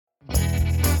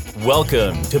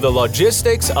Welcome to the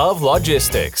Logistics of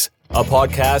Logistics, a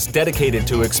podcast dedicated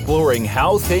to exploring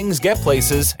how things get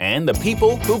places and the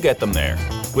people who get them there.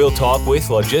 We'll talk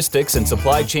with logistics and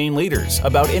supply chain leaders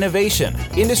about innovation,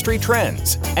 industry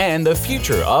trends, and the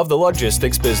future of the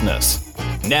logistics business.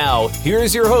 Now,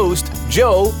 here's your host,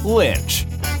 Joe Lynch.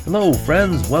 Hello,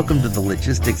 friends. Welcome to the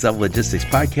Logistics of Logistics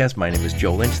podcast. My name is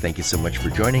Joe Lynch. Thank you so much for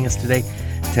joining us today.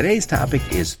 Today's topic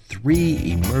is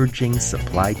 3 emerging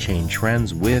supply chain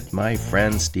trends with my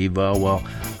friend Steve Elwell.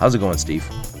 How's it going, Steve?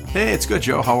 Hey, it's good,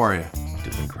 Joe. How are you?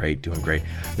 Doing great.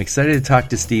 I'm excited to talk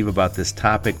to Steve about this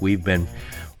topic. We've been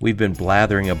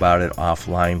blathering about it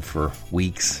offline for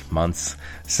weeks, months.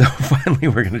 So finally,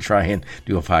 we're going to try and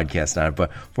do a podcast on it.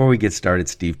 But before we get started,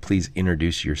 Steve, please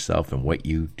introduce yourself and what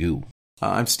you do.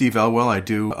 I'm Steve Elwell. I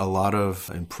do a lot of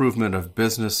improvement of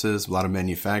businesses, a lot of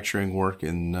manufacturing work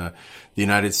in the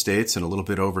United States and a little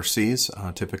bit overseas.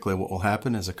 Typically what will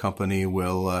happen is a company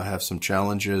will have some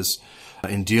challenges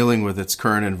in dealing with its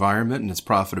current environment and its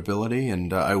profitability,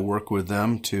 and I work with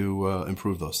them to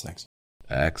improve those things.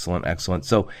 Excellent.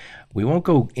 So we won't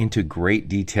go into great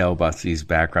detail about Steve's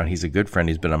background. He's a good friend.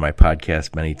 He's been on my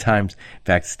podcast many times. In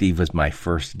fact, Steve was my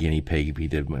first guinea pig. He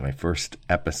did my first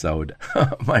episode,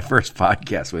 my first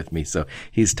podcast with me. So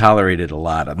he's tolerated a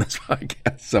lot on this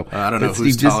podcast. So I don't know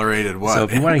who's tolerated what. So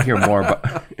if you want to hear more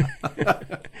about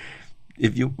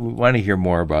if you want to hear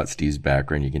more about Steve's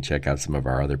background, you can check out some of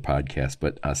our other podcasts.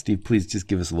 But Steve, please just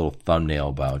give us a little thumbnail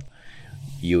about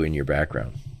you and your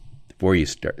background before you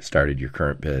started your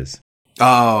current biz.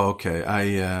 Oh, okay.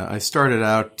 I started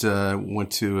out,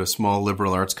 went to a small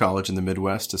liberal arts college in the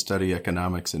Midwest to study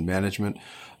economics and management.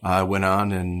 I went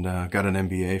on and got an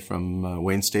MBA from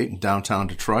Wayne State in downtown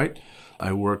Detroit.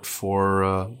 I worked for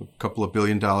a couple of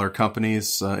billion-dollar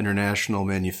companies, international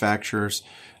manufacturers,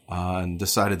 and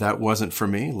decided that wasn't for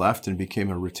me. Left and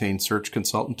became a retained search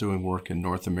consultant doing work in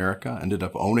North America. Ended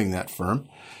up owning that firm.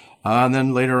 And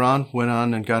then later on, went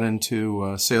on and got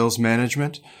into sales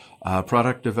management,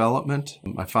 product development.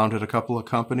 I founded a couple of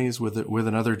companies with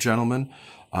another gentleman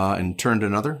and turned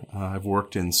another. I've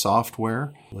worked in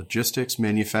software, logistics,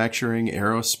 manufacturing,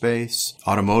 aerospace,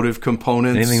 automotive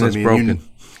components. Anything that's broken.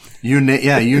 You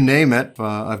name it.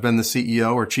 I've been the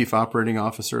CEO or chief operating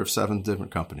officer of 7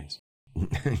 different companies.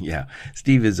 Yeah.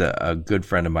 Steve is a good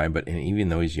friend of mine, but even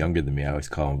though he's younger than me, I always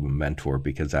call him a mentor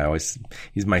because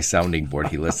he's my sounding board.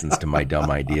 He listens to my dumb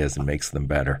ideas and makes them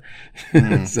better.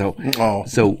 So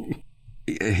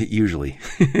usually.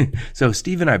 So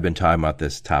Steve and I have been talking about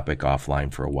this topic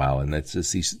offline for a while, and that's to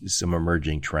see some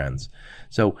emerging trends.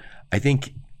 So I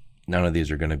think none of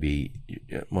these are going to be,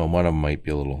 well, one of them might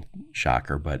be a little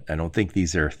shocker, but I don't think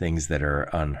these are things that are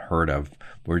unheard of.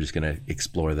 We're just going to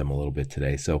explore them a little bit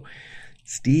today. So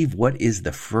Steve, what is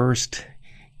the first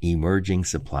emerging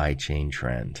supply chain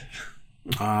trend?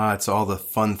 It's all the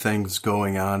fun things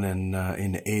going on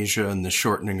in Asia and the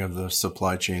shortening of the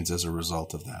supply chains as a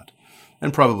result of that,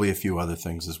 and probably a few other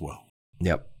things as well.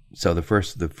 Yep. So the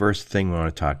first thing we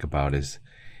want to talk about is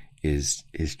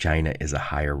China is a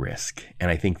higher risk, and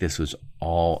I think this was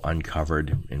all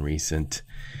uncovered in recent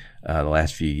the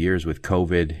last few years with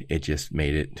COVID. It just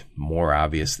made it more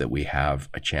obvious that we have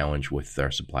a challenge with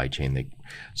our supply chain. That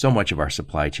so much of our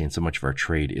supply chain, so much of our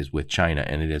trade is with China,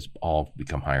 and it has all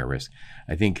become higher risk.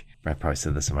 I think I probably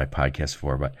said this on my podcast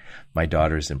before, but my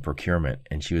daughter's in procurement,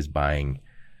 and she was buying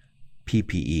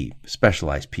PPE,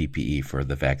 specialized PPE for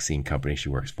the vaccine company she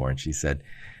works for, and she said,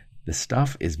 the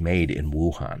stuff is made in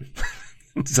Wuhan.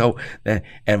 So,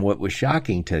 and what was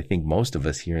shocking to I think most of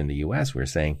us here in the U.S., we're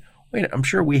saying, wait, I'm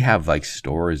sure we have like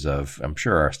stores of,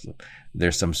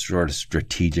 there's some sort of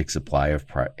strategic supply of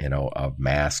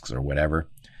masks or whatever.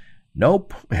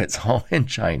 Nope, it's all in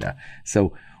China.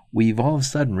 So we've all of a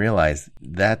sudden realized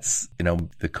that's,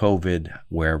 the COVID,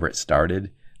 wherever it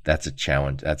started, that's a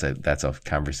challenge. That's a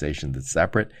conversation that's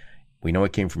separate. We know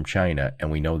it came from China,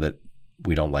 and we know that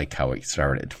we don't like how it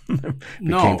started. If it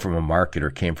came from a market or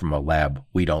came from a lab,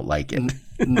 we don't like it.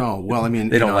 No, well, I mean,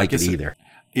 they don't like it either.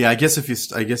 Yeah, I guess if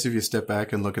you step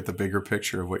back and look at the bigger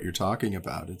picture of what you're talking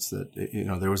about, it's that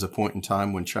there was a point in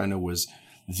time when China was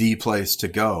the place to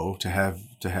go to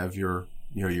have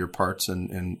your parts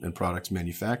and products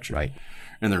manufactured. Right.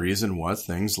 And the reason was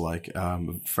things like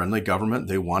friendly government.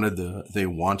 They wanted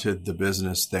the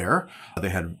business there. They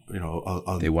had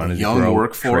they wanted a young to grow,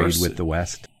 workforce, trade with the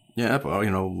West. Yeah,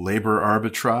 labor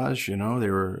arbitrage. They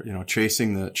were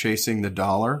chasing the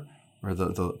dollar, or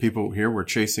the people here were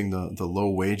chasing the low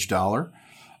wage dollar,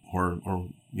 or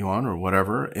yuan or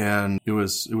whatever. And it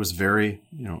was very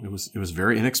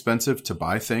inexpensive to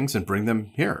buy things and bring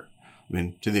them here. I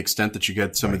mean, to the extent that you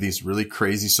get some of these really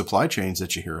crazy supply chains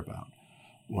that you hear about.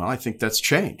 Well, I think that's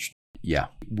changed. Yeah,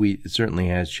 it certainly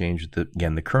has changed.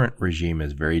 The current regime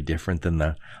is very different than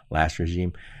the last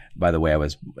regime. By the way,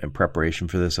 in preparation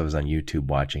for this, I was on YouTube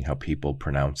watching how people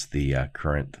pronounce the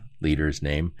current leader's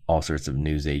name. All sorts of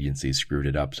news agencies screwed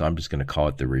it up. So I'm just going to call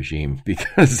it the regime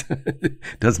because it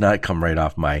does not come right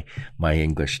off my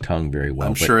English tongue very well.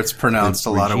 I'm sure it's pronounced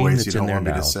a lot of ways you don't want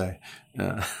me to say.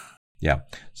 Yeah.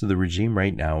 So the regime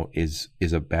right now is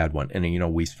a bad one. And,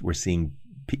 we're seeing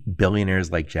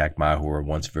billionaires like Jack Ma, who were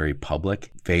once very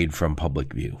public, fade from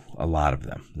public view. A lot of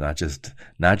them, not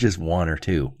just one or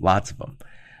two, lots of them.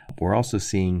 We're also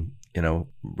seeing,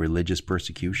 religious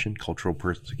persecution, cultural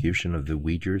persecution of the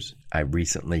Uyghurs. I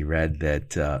recently read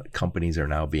that companies are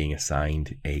now being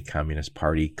assigned a Communist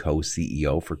Party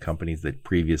co-CEO for companies that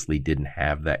previously didn't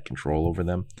have that control over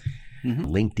them. Mm-hmm.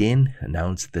 LinkedIn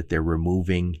announced that they're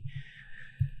removing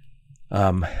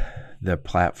the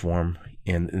platform,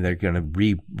 and they're going to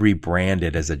rebrand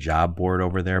it as a job board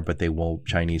over there, but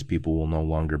Chinese people will no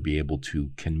longer be able to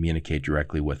communicate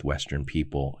directly with Western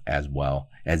people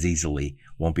as easily,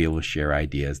 won't be able to share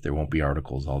ideas, there won't be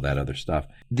articles, all that other stuff.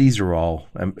 These are all,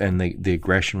 and the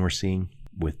aggression we're seeing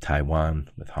with Taiwan,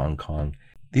 with Hong Kong,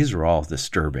 these are all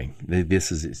disturbing.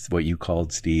 This is what you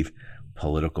called, Steve,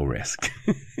 political risk.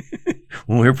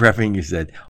 When we were prepping, you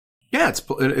said, yeah,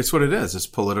 it's what it is. It's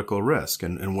political risk.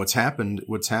 And what's happened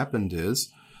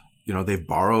is, they've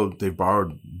borrowed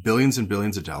billions and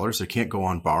billions of dollars. They can't go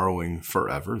on borrowing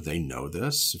forever. They know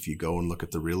this. If you go and look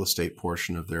at the real estate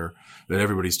portion of that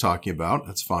everybody's talking about,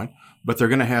 that's fine. But what they're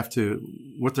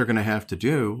going to have to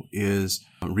do is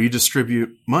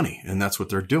redistribute money. And that's what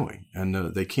they're doing. And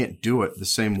they can't do it the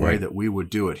same way that we would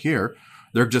do it here.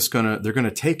 They're going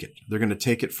to take it. They're going to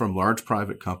take it from large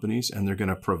private companies, and they're going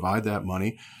to provide that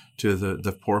money to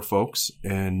the poor folks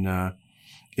in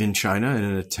China in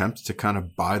an attempt to kind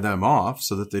of buy them off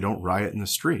so that they don't riot in the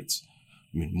streets.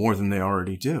 I mean, more than they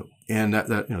already do. And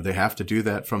that they have to do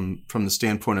that from the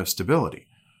standpoint of stability.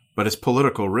 But it's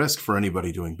political risk for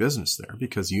anybody doing business there,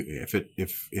 because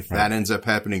if that ends up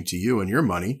happening to you and your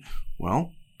money,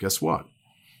 well, guess what?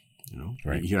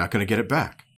 You're not going to get it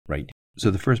back. Right. So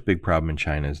the first big problem in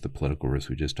China is the political risk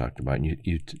we just talked about,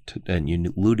 and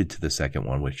you alluded to the second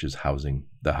one, which is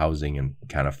the housing and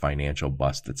kind of financial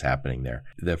bust that's happening there.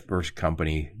 The first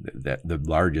company, the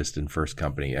largest and first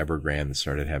company, Evergrande,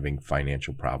 started having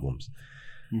financial problems.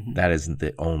 Mm-hmm. That isn't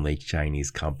the only Chinese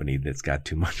company that's got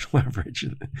too much leverage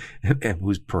and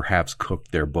who's perhaps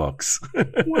cooked their books.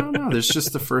 Well, no, there's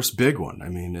just the first big one. I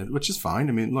mean, which is fine.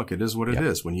 I mean, look, it is what it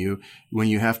is. When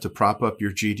you have to prop up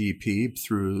your GDP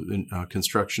through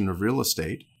construction of real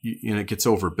estate, it gets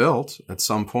overbuilt. At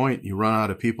some point, you run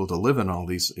out of people to live in all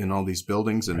these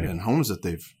buildings and homes that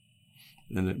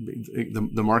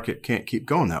the market can't keep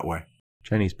going that way.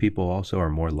 Chinese people also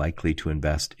are more likely to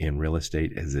invest in real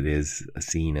estate, as it is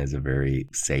seen as a very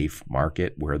safe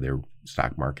market where their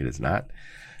stock market is not.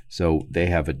 So they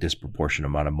have a disproportionate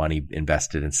amount of money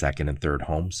invested in second and third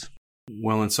homes.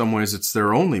 Well, in some ways, it's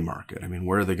their only market. I mean,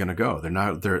 where are they going to go?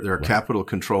 There are capital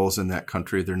controls in that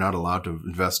country. They're not allowed to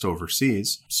invest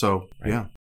overseas. So, yeah.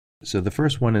 So the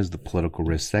first one is the political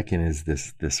risk. Second is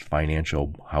this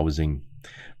financial housing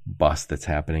bust that's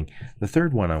happening. The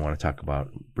third one I want to talk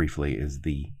about briefly is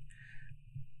the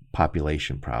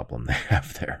population problem they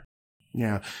have there.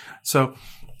 Yeah. So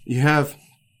you have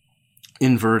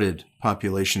inverted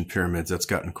population pyramids. That's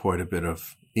gotten quite a bit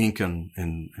of ink and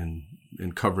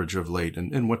coverage of late.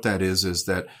 And what that is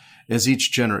that as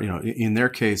each in their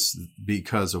case,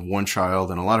 because of one child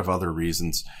and a lot of other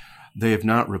reasons, they have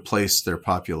not replaced their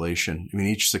population. I mean,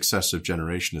 each successive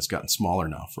generation has gotten smaller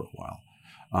now for a while.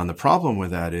 The problem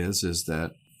with that is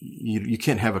that you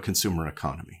can't have a consumer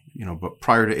economy, but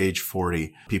prior to age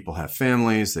 40, people have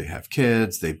families, they have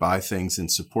kids, they buy things in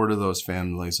support of those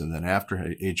families. And then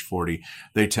after age 40,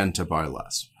 they tend to buy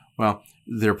less. Well,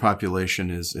 their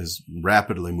population is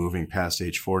rapidly moving past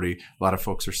age 40. A lot of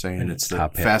folks are saying it's the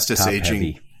fastest aging.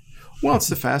 Heavy. Well, it's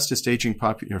the fastest aging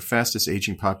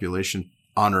population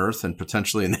on Earth and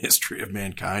potentially in the history of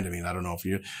mankind. I mean, I don't know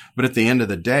but at the end of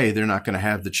the day, they're not going to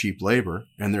have the cheap labor,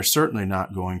 and they're certainly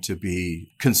not going to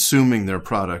be consuming their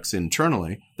products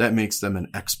internally. That makes them an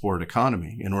export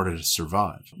economy in order to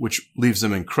survive, which leaves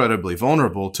them incredibly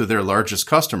vulnerable to their largest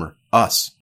customer,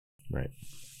 us. Right.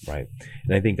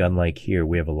 And I think unlike here,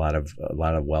 we have a lot of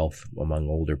wealth among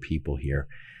older people here.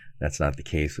 That's not the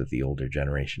case with the older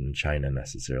generation in China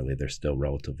necessarily. They're still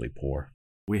relatively poor.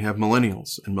 We have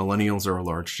millennials, and millennials are a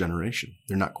large generation.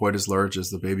 They're not quite as large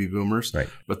as the baby boomers,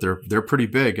 but they're pretty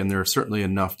big, and they're certainly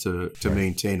enough to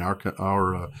maintain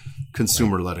our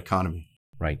consumer-led economy.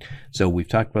 Right. So we've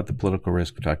talked about the political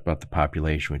risk. We talked about the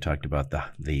population. We talked about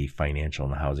the financial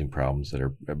and the housing problems that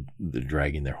are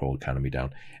dragging their whole economy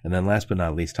down. And then last but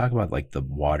not least, talk about like the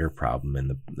water problem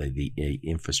and the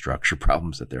infrastructure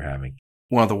problems that they're having.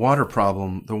 Well, the water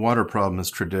problem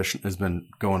has been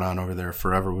going on over there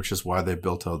forever, which is why they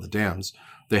built all the dams.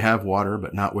 They have water,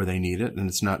 but not where they need it, and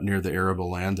it's not near the arable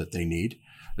land that they need.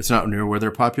 It's not near where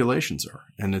their populations are.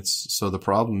 And so the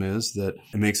problem is that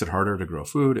it makes it harder to grow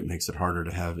food. It makes it harder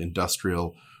to have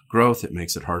industrial growth. It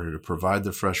makes it harder to provide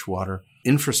the fresh water.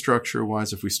 Infrastructure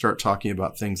wise, if we start talking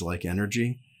about things like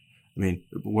energy, I mean,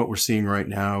 what we're seeing right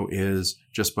now is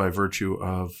just by virtue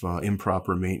of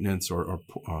improper maintenance or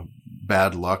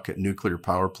bad luck at nuclear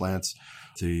power plants,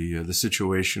 the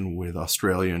situation with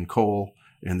Australia and coal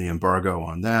and the embargo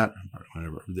on that,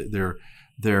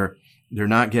 they're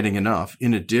not getting enough.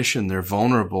 In addition, they're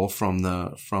vulnerable from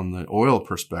the oil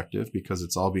perspective because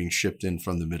it's all being shipped in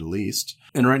from the Middle East.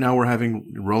 And right now we're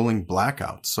having rolling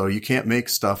blackouts. So you can't make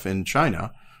stuff in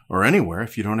China or anywhere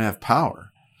if you don't have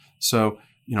power. So,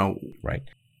 right.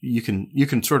 You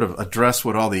can sort of address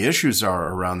what all the issues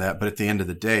are around that, but at the end of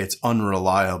the day, it's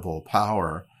unreliable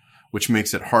power, which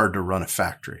makes it hard to run a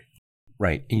factory.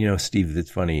 Right. Steve,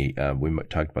 it's funny. We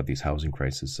talked about these housing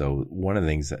crises. So one of the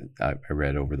things that I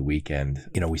read over the weekend,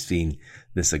 we've seen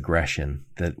this aggression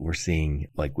that we're seeing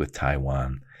like with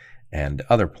Taiwan and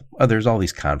there's all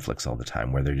these conflicts all the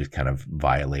time where they're just kind of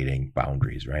violating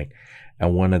boundaries. Right.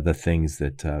 And one of the things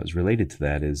that is related to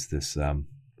that is this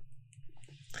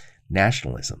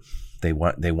nationalism. They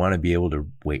want to be able to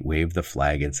wave the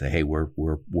flag and say, hey,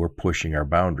 we're pushing our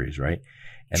boundaries. Right.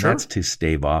 And Sure. That's to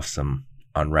stave off some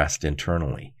unrest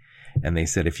internally. And they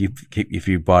said if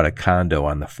you bought a condo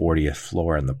on the 40th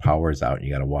floor and the power's out and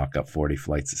you got to walk up 40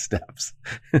 flights of steps,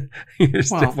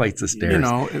 flights of stairs,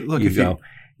 look,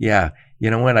 yeah,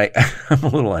 you know what, I'm a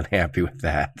little unhappy with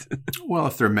that. Well,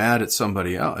 if they're mad at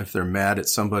somebody else, if they're mad at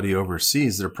somebody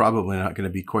overseas, they're probably not going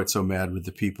to be quite so mad with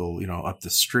the people, up the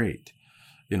street.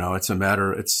 It's a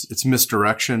matter, it's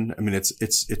misdirection. I mean,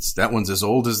 it's that one's as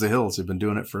old as the hills. They've been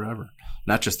doing it forever,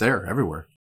 not just there, everywhere.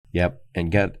 Yep.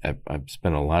 And I've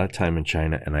spent a lot of time in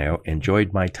China and I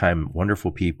enjoyed my time.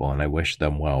 Wonderful people. And I wish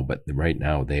them well. But right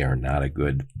now they are not a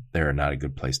good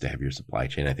place to have your supply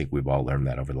chain. I think we've all learned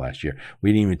that over the last year.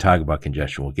 We didn't even talk about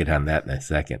congestion. We'll get on that in a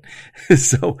second.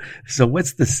 So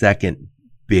what's the second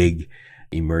big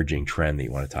emerging trend that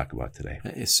you want to talk about today?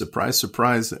 Surprise,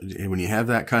 surprise. When you have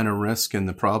that kind of risk and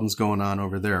the problems going on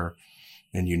over there,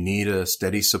 and you need a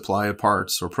steady supply of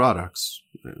parts or products,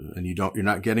 and you're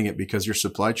not getting it because your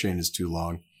supply chain is too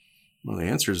long. Well, the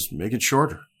answer is make it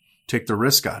shorter. Take the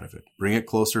risk out of it. Bring it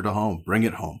closer to home. Bring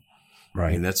it home.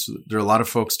 Right. And there are a lot of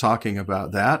folks talking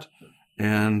about that,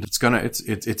 and it's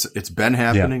been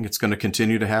happening. Yeah. It's going to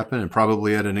continue to happen, and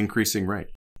probably at an increasing rate.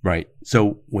 Right.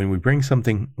 So when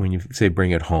you say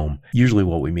bring it home, usually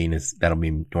what we mean is that'll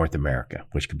mean North America,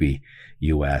 which could be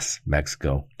U.S.,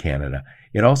 Mexico, Canada.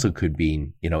 It also could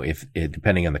be,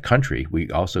 depending on the country, we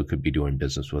also could be doing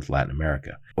business with Latin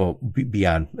America. Well,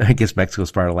 beyond, I guess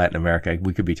Mexico's part of Latin America.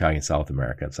 We could be talking South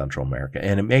America and Central America.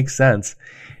 And it makes sense.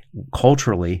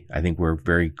 Culturally, I think we're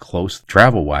very close.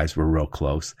 Travel-wise, we're real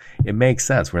close. It makes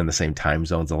sense. We're in the same time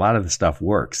zones. A lot of the stuff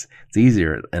works. It's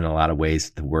easier in a lot of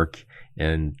ways to work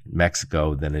in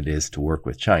Mexico than it is to work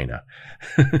with China.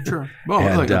 Sure.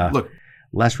 Well, look,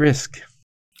 less risk.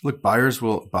 Look, buyers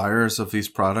of these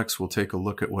products will take a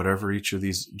look at whatever each of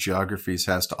these geographies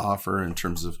has to offer in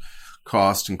terms of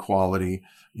cost and quality,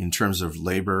 in terms of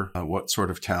labor, what sort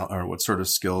of talent or what sort of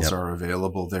skills are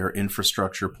available there,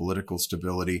 infrastructure, political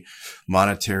stability,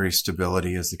 monetary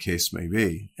stability, as the case may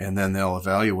be. And then they'll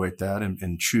evaluate that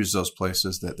and choose those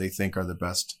places that they think are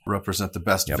represent the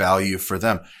best value for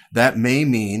them. That may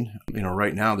mean,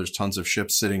 right now there's tons of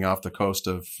ships sitting off the coast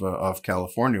of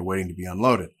California waiting to be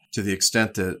unloaded. To the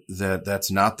extent that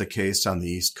that's not the case on the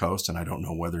East Coast, and I don't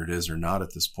know whether it is or not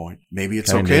at this point. Maybe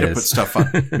it's okay to put stuff on.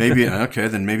 Maybe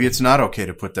it's not okay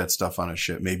to put that stuff on a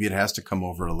ship. Maybe it has to come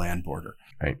over a land border.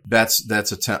 Right. I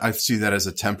see that as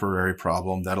a temporary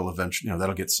problem. That'll eventually,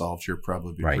 that'll get solved here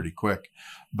probably pretty quick.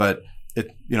 But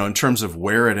in terms of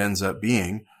where it ends up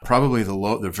being, probably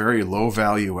the very low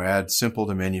value add, simple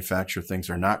to manufacture things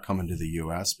are not coming to the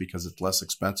U.S. because it's less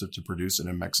expensive to produce it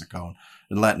in Mexico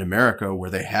and Latin America, where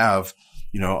they have,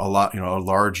 a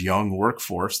large young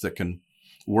workforce that can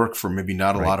work for maybe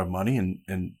not a lot of money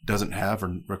and doesn't have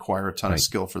or require a ton of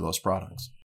skill for those products.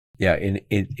 Yeah. And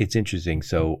it's interesting.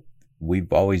 So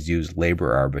we've always used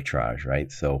labor arbitrage,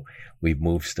 right? So we've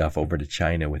moved stuff over to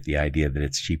China with the idea that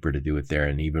it's cheaper to do it there.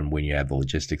 And even when you add the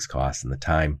logistics costs and the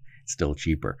time, it's still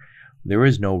cheaper. There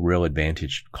is no real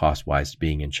advantage cost-wise to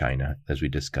being in China, as we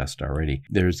discussed already.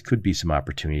 Could be some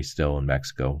opportunities still in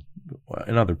Mexico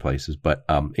and other places, but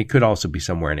it could also be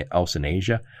somewhere else in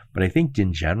Asia. But I think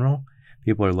in general,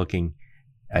 people are looking.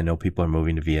 I know people are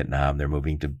moving to Vietnam. They're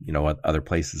moving to other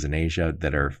places in Asia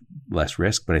that are less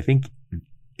risk. But I think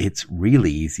it's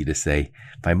really easy to say,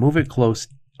 if I move it close,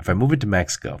 if I move it to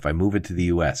Mexico, if I move it to the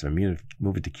U.S., if I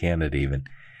move it to Canada even,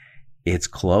 it's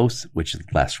close, which is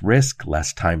less risk,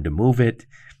 less time to move it,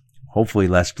 hopefully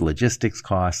less logistics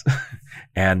costs.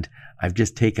 And I've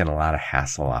just taken a lot of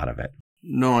hassle out of it.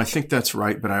 No, I think that's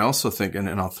right. But I also think, and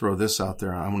I'll throw this out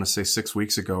there, I want to say 6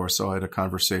 weeks ago or so, I had a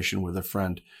conversation with a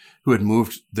friend who had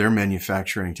moved their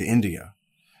manufacturing to India.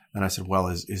 And I said,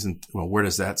 well, where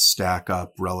does that stack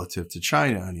up relative to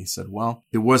China? And he said, well,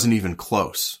 it wasn't even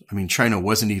close. I mean, China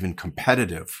wasn't even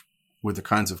competitive with the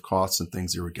kinds of costs and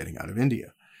things they were getting out of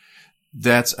India.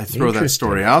 I throw that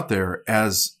story out there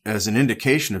as an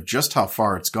indication of just how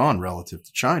far it's gone relative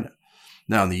to China.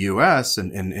 Now in the U.S.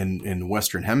 and in the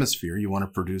Western Hemisphere, you want to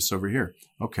produce over here.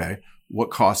 Okay.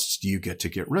 What costs do you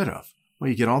get rid of? Well,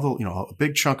 you get a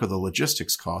big chunk of the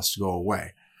logistics costs go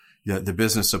away. The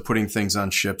business of putting things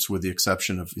on ships, with the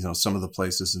exception of, some of the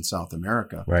places in South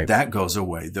America, right, that goes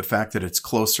away. The fact that it's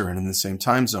closer and in the same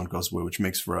time zone goes away, which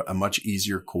makes for a much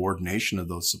easier coordination of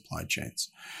those supply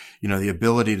chains. The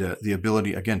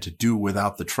ability again to do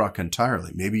without the truck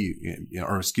entirely,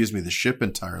 the ship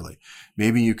entirely.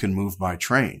 Maybe you can move by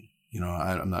train.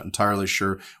 I'm not entirely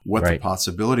sure what the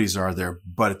possibilities are there,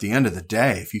 but at the end of the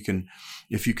day, if you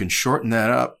can shorten that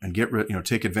up and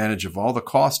take advantage of all the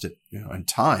cost and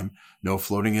time, no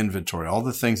floating inventory, all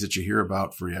the things that you hear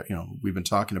about we've been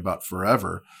talking about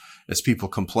forever as people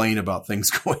complain about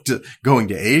things going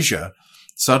to Asia,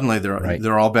 suddenly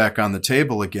they're all back on the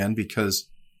table again because,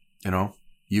 you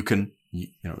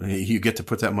get to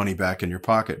put that money back in your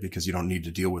pocket because you don't need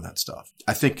to deal with that stuff.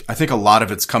 I think a lot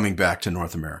of it's coming back to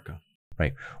North America.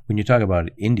 Right. When you talk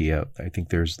about India, I think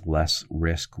there's less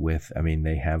risk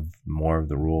they have more of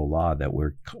the rule of law that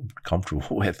we're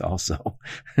comfortable with also.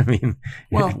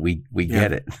 We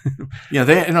get it. Yeah,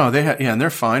 and they're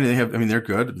fine. They're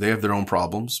good. They have their own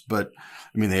problems, but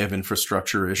they have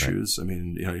infrastructure issues. Right.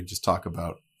 You just talk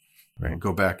about,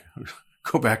 go back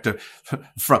to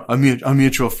a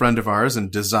mutual friend of ours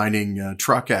and designing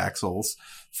truck axles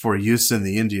for use in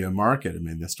the India market.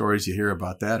 The stories you hear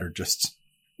about that are just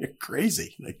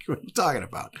crazy. Like, what are you talking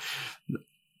about?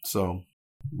 So,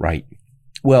 right.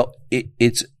 Well,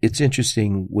 it's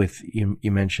interesting with you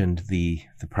mentioned the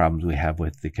problems we have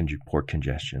with the port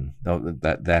congestion.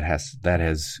 That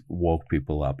has woke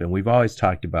people up, and we've always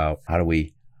talked about how do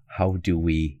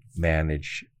we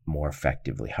manage more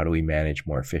effectively? How do we manage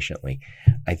more efficiently?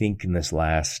 I think in this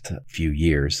last few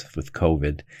years with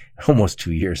COVID, almost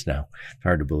 2 years now, it's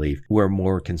hard to believe, we're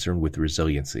more concerned with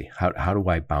resiliency. How do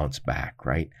I bounce back,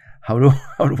 right? How do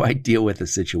I deal with a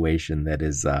situation that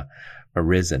is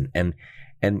arisen? And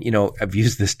I've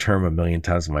used this term a million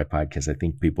times in my podcast. I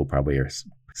think people probably are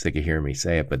sick of hearing me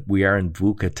say it, but we are in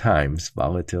VUCA times: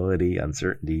 volatility,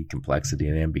 uncertainty, complexity,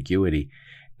 and ambiguity.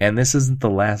 And this isn't the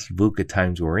last VUCA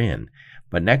times we're in.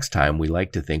 But next time, we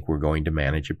like to think we're going to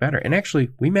manage it better. And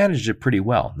actually, we managed it pretty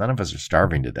well. None of us are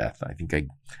starving to death. I think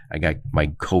I got my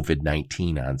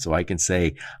COVID-19 on, so I can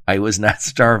say I was not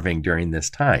starving during this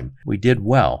time. We did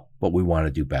well, but we want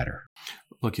to do better.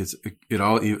 Look,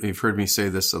 you've heard me say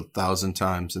this 1,000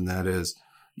 times, and that is,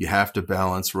 you have to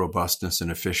balance robustness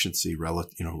and efficiency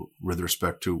with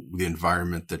respect to the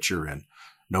environment that you're in.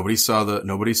 Nobody saw the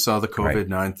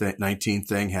COVID-19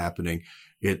 thing happening.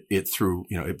 It threw,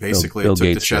 it basically Bill it took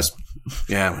Gates the chess.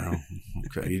 Yeah,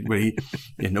 okay.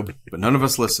 But none of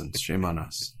us listened. Shame on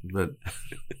us. But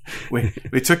we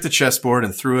took the chessboard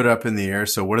and threw it up in the air.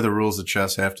 So what do the rules of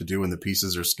chess have to do when the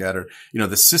pieces are scattered?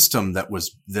 The system that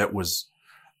was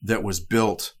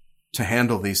built to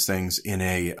handle these things in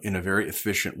a very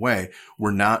efficient way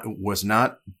was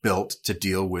not built to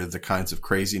deal with the kinds of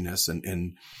craziness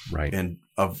and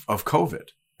of COVID.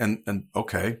 And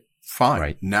okay. Fine.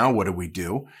 Right. Now what do we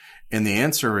do? And the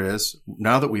answer is,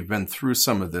 now that we've been through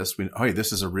some of this,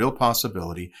 this is a real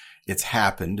possibility. It's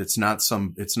happened. It's not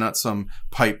some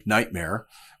pipe nightmare.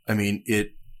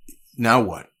 Now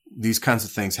what? These kinds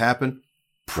of things happen.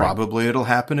 Probably it'll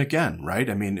happen again, right?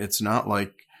 It's not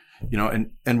like,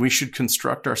 and we should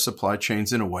construct our supply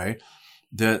chains in a way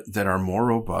that are more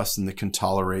robust and that can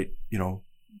tolerate,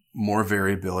 more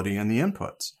variability in the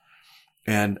inputs.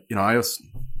 And,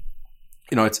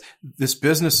 it's this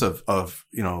business of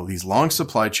these long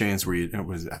supply chains where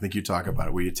I think you talk about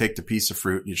it, where you take the piece of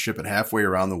fruit and you ship it halfway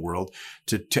around the world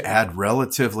to add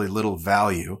relatively little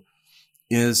value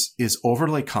is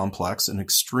overly complex and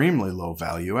extremely low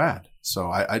value add.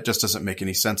 So it just doesn't make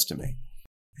any sense to me.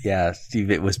 Yeah, Steve,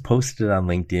 it was posted on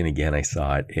LinkedIn again. I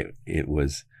saw it. It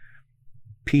was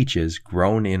peaches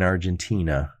grown in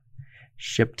Argentina,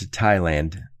 shipped to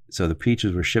Thailand. So the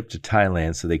peaches were shipped to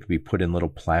Thailand so they could be put in little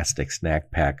plastic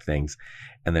snack pack things.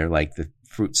 And they're like the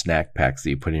fruit snack packs that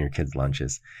you put in your kids'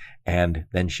 lunches, and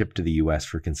then shipped to the U.S.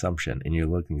 for consumption. And you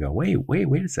look and go, wait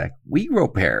a sec. We grow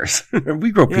pears.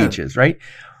 We grow peaches, right?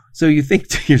 So you think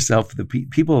to yourself, the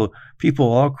people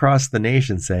all across the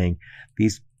nation saying,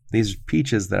 these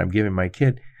peaches that I'm giving my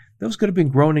kid, those could have been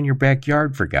grown in your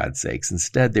backyard, for God's sakes.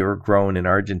 Instead, they were grown in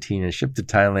Argentina, shipped to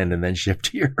Thailand, and then shipped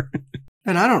here.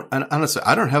 And honestly,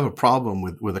 I don't have a problem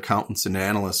with accountants and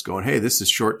analysts going, hey, this is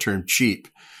short-term cheap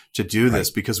to do this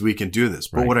because we can do this.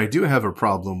 But what I do have a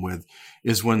problem with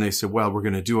is when they say, well, we're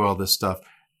going to do all this stuff.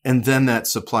 And then that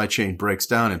supply chain breaks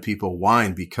down and people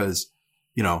whine because,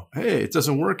 hey, it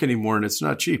doesn't work anymore and it's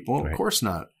not cheap. Well, of course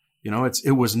not.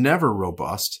 It was never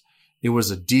robust. It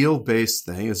was a deal-based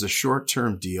thing. It was a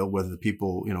short-term deal, whether the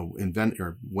people, invent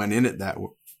or went in it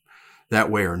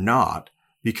that way or not,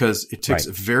 because it takes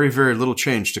very, very little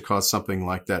change to cause something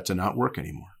like that to not work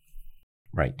anymore.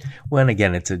 Right. Well, and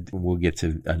again, we'll get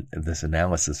to this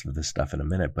analysis of this stuff in a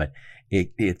minute, but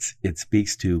it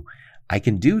speaks to, I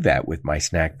can do that with my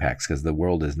snack packs because the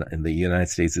world is not, and the United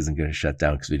States isn't going to shut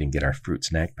down because we didn't get our fruit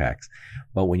snack packs.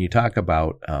 But when you talk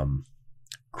about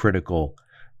critical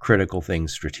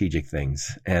things, strategic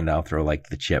things, and I'll throw like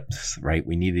the chips, right?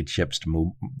 We needed chips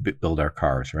to build our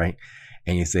cars, right?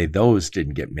 And you say those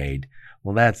didn't get made.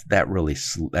 Well,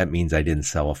 that means I didn't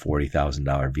sell a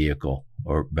 $40,000 vehicle,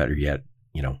 or better yet,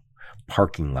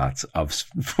 parking lots of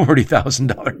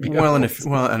 $40,000 vehicles.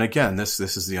 And again, this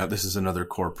is another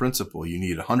core principle. You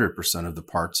need 100% of the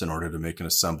parts in order to make an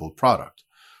assembled product.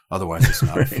 Otherwise, it's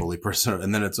not fully percent.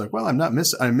 And then it's like, well, I'm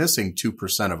missing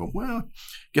 2% of them. Well,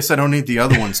 guess I don't need the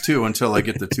other ones too until I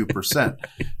get the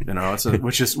 2%.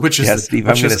 Which is Steve,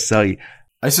 I'm going to sell you.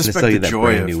 I suspect sell you the that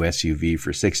joy brand new SUV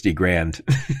for $60,000,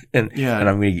 and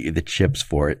I'm going to get you the chips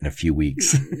for it in a few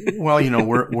weeks. Well,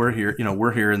 we're here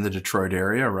in the Detroit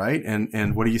area, right?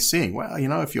 And what are you seeing? Well,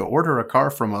 if you order a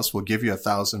car from us, we'll give you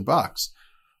 $1,000.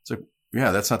 It's like, yeah,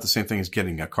 that's not the same thing as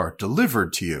getting a car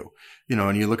delivered to you.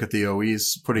 And you look at the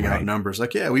OEs putting out numbers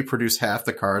like, yeah, we produce half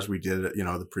the cars we did.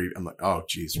 I'm like, oh,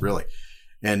 geez, really?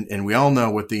 And we all know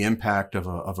what the impact of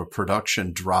a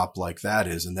production drop like that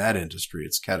is in that industry.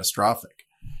 It's catastrophic.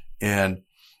 And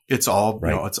it's all,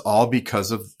 it's all because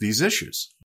of these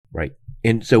issues. Right.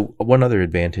 And so one other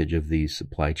advantage of these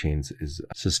supply chains is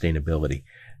sustainability.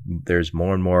 There's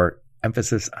more and more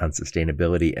emphasis on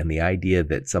sustainability and the idea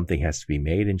that something has to be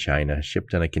made in China,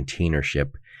 shipped on a container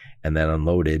ship, and then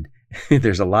unloaded.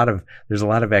 There's a lot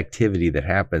of activity that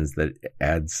happens that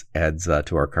adds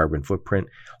to our carbon footprint.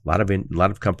 A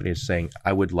lot of companies are saying,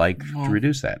 I would like to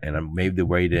reduce that. And maybe the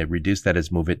way to reduce that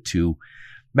is move it to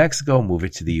Mexico, move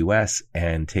it to the U.S.,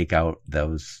 and take out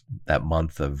that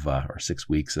month of or 6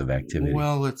 weeks of activity.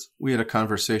 Well, we had a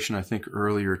conversation, I think,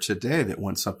 earlier today that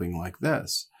went something like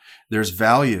this. There's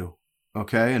value,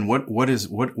 okay? And what is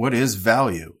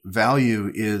value?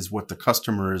 Value is what the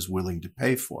customer is willing to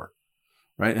pay for,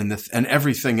 right? And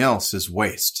everything else is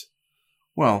waste.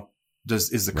 Well, does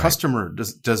this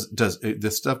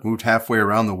stuff moved halfway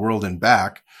around the world and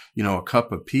back? A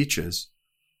cup of peaches.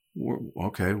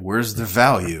 Okay, where's the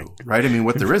value, right? I mean,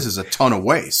 what there is a ton of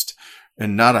waste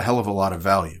and not a hell of a lot of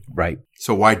value. Right.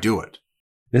 So why do it?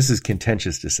 This is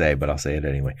contentious to say, but I'll say it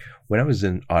anyway. When I was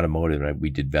in automotive, we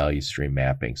did value stream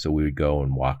mapping. So we would go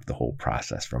and walk the whole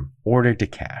process from order to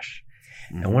cash.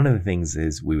 Mm-hmm. And one of the things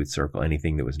is we would circle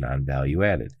anything that was non-value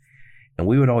added. And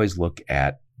we would always look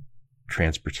at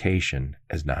transportation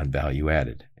as non-value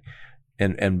added.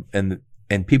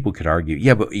 And people could argue,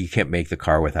 yeah, but you can't make the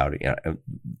car without it.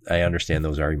 I understand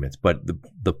those arguments, but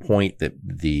the point that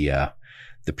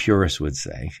the purist would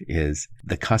say is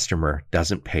the customer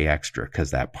doesn't pay extra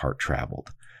because that part traveled.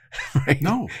 Right?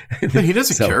 No, he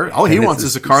doesn't care. All he wants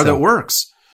is a car that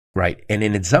works. Right, and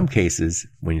in some cases,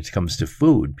 when it comes to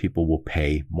food, people will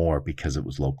pay more because it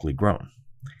was locally grown.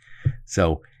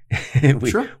 So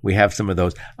we have some of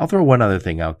those. I'll throw one other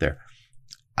thing out there.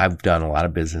 I've done a lot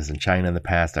of business in China in the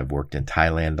past. I've worked in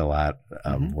Thailand a lot,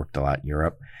 worked a lot in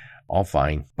Europe, all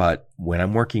fine. But when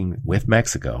I'm working with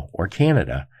Mexico or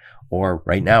Canada, or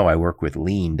right now I work with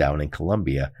Lean down in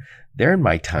Colombia, they're in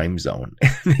my time zone.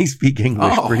 They speak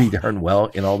English pretty darn well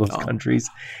in all those countries.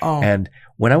 And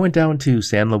when I went down to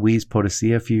San Luis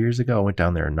Potosí a few years ago, I went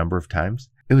down there a number of times.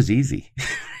 It was easy.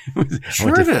 I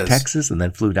went to Texas and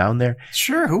then flew down there.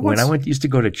 Sure. When I used to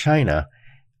go to China,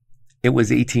 it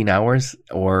was 18 hours,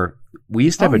 or we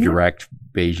used to have a direct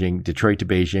Detroit to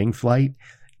Beijing flight.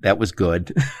 That was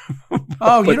good.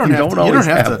 Oh, you don't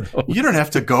have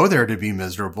to go there to be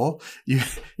miserable.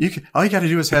 All you got to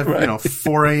do is have,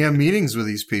 4 a.m. meetings with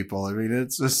these people. I mean,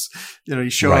 it's just, you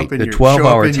show up in your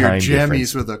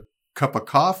jammies with a cup of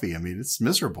coffee. I mean, it's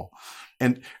miserable.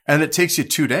 And it takes you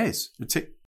 2 days.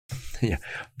 Yeah.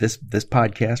 This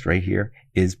podcast right here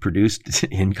is produced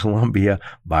in Columbia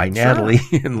by Natalie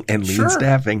and Lean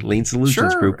Staffing, Lean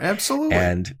Solutions Group. Absolutely.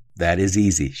 And that is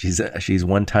easy. She's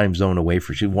 1 time zone away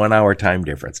she's 1 hour time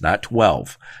difference, not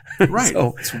 12. Right.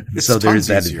 so there's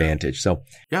that easier advantage. So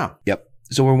yeah. Yep.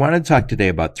 So we wanted to talk today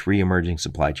about 3 emerging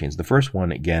supply chains. The first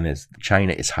one, again, is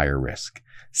China is higher risk.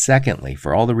 Secondly,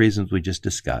 for all the reasons we just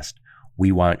discussed,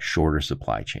 we want shorter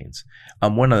supply chains.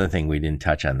 One other thing we didn't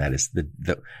touch on that is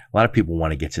a lot of people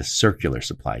want to get to circular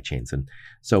supply chains. And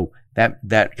so that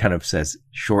kind of says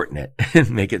shorten it and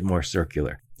make it more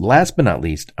circular. Last but not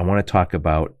least, I want to talk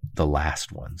about the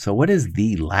last one. So what is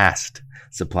the last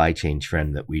supply chain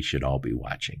trend that we should all be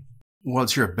watching? Well,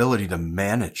 it's your ability to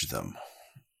manage them,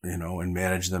 and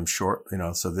manage them short,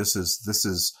 so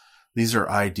these are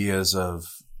ideas of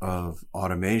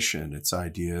automation. It's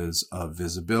ideas of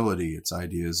visibility. It's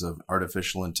ideas of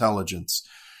artificial intelligence.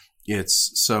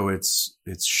 It's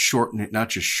shortening, not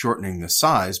just shortening the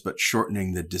size, but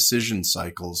shortening the decision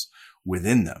cycles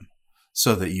within them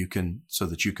so that you can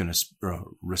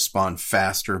respond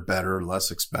faster, better, less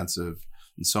expensive,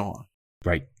 and so on.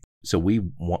 Right. So we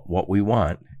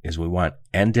want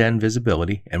end-to-end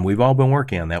visibility, and we've all been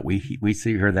working on that. We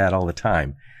hear that all the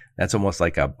time. That's almost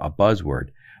like a buzzword,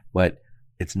 but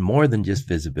it's more than just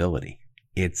visibility.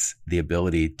 It's the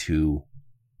ability to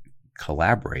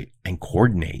collaborate and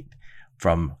coordinate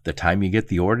from the time you get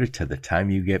the order to the time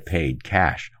you get paid,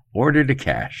 cash, order to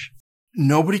cash.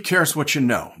 Nobody cares what you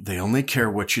know. They only care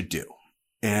what you do.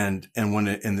 And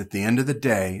at the end of the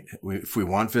day, if we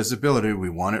want visibility, we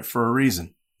want it for a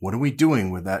reason. What are we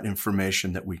doing with that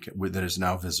information that is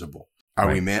now visible? Are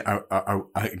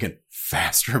again,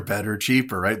 faster, better,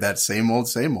 cheaper, right? That same old.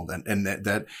 And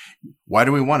that, why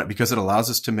do we want it? Because it allows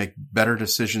us to make better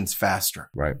decisions faster.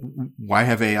 Right. Why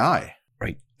have AI?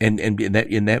 Right. And in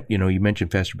that, you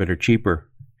mentioned faster, better, cheaper.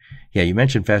 Yeah. You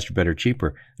mentioned faster, better,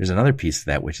 cheaper. There's another piece of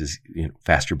that, which is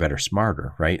faster, better,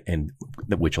 smarter, right? And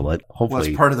which will hopefully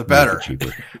that's part of the better.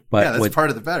 Cheaper. But that's part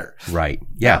of the better. Right.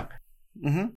 Yeah.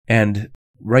 Mm-hmm. And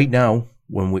right now,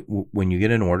 when you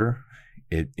get an order,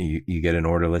 you get an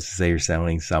order. Let's say you're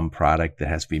selling some product that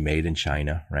has to be made in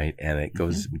China, right? And it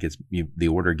goes, the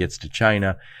order gets to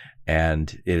China,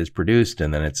 and it is produced,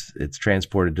 and then it's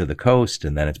transported to the coast,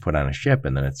 and then it's put on a ship,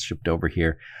 and then it's shipped over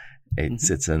here. It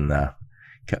sits in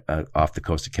off the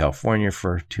coast of California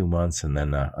for 2 months, and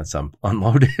then some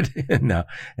unloaded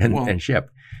and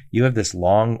shipped. You have this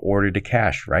long order to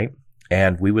cash, right?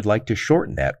 And we would like to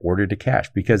shorten that order to cash,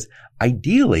 because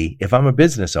ideally, if I'm a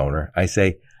business owner, I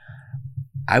say,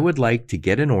 I would like to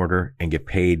get an order and get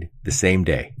paid the same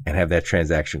day and have that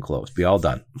transaction closed, be all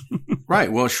done.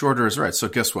 Right. Well, shorter is right. So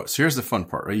guess what? So here's the fun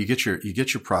part, right? You get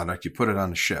your product, you put it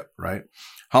on a ship, right?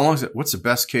 How long is it? What's the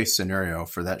best case scenario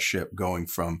for that ship going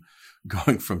from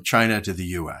China to the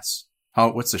US?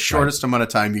 What's the shortest amount of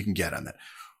time you can get on that?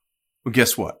 Well,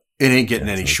 guess what? It ain't getting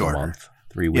any shorter. A month,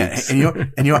 3 weeks. Yeah,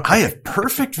 and I have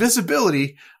perfect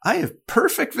visibility.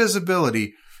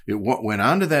 It went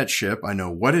onto that ship. I know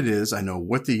what it is. I know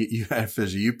what if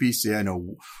there's a UPC. I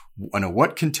know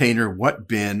what container, what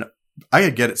bin. I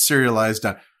could get it serialized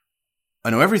on. I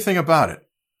know everything about it.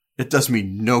 It does me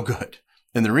no good.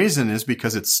 And the reason is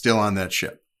because it's still on that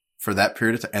ship for that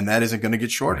period of time. And that isn't going to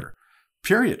get shorter, right.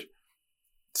 Period.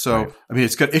 So, right. I mean,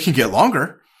 it can get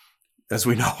longer, as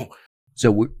we know.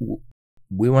 So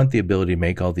we want the ability to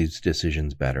make all these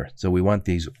decisions better. So we want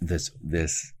this.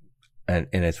 And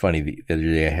it's funny, the other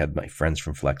day I had my friends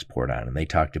from Flexport on, and they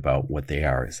talked about what they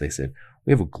are. They said,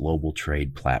 we have a global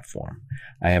trade platform.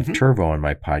 I have Turvo on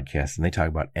my podcast, and they talk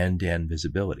about end-to-end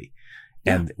visibility.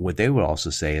 Yeah. And what they would also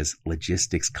say is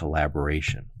logistics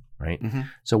collaboration, right? Mm-hmm.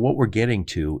 So what we're getting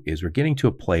to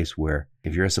a place where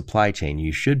if you're a supply chain,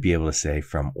 you should be able to say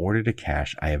from order to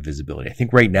cash, I have visibility. I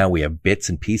think right now we have bits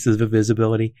and pieces of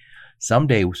visibility.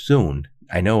 Someday soon,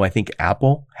 I think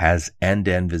Apple has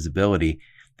end-to-end visibility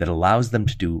that allows them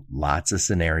to do lots of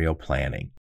scenario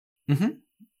planning. Mm-hmm.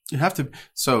 You have to.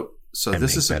 So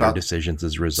this is better about decisions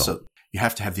as a result. So you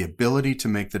have to have the ability to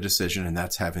make the decision, and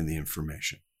that's having the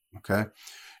information. Okay.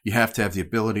 You have to have the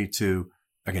ability to,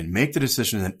 again, make the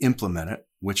decision and then implement it,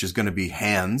 which is going to be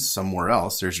hands somewhere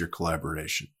else. There's your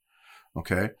collaboration.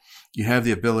 Okay. You have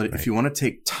the ability, right. If you want to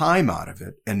take time out of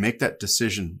it and make that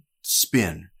decision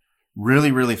spin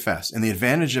really, really fast. And the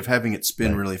advantage of having it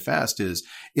spin really fast is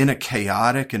in a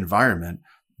chaotic environment,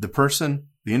 the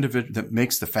individual that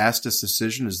makes the fastest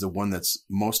decision is the one that's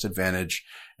most advantaged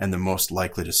and the most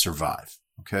likely to survive.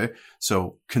 Okay.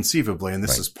 So conceivably, and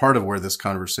this is part of where this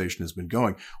conversation has been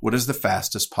going, what is the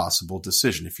fastest possible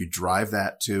decision? If you drive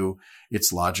that to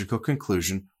its logical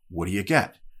conclusion, what do you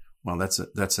get? Well, that's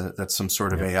some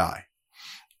sort of AI.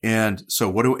 And so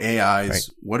what do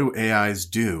AIs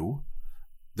do?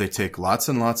 They take lots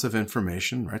and lots of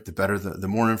information, right? The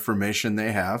more information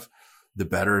they have, the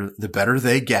better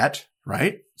they get,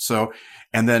 right? So,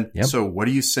 and then, so what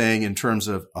are you saying in terms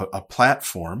of a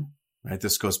platform, right?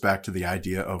 This goes back to the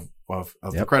idea of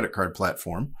the credit card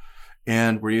platform.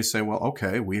 And where you say, well,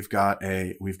 okay, we've got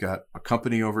a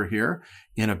company over here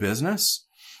in a business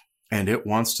and it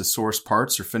wants to source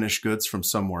parts or finished goods from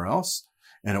somewhere else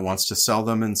and it wants to sell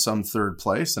them in some third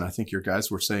place. And I think your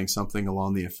guys were saying something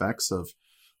along the effects of,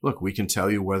 look, we can tell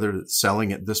you whether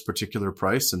selling at this particular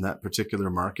price in that particular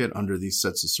market under these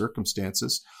sets of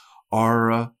circumstances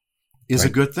is a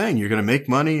good thing. You're going to make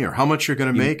money or how much you're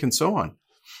going to make and so on.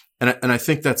 And I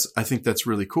think that's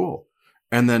really cool.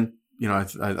 And then,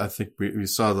 I think we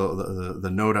saw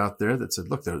the note out there that said,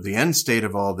 look, the end state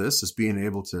of all this is being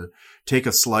able to take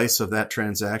a slice of that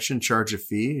transaction, charge a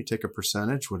fee, take a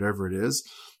percentage, whatever it is,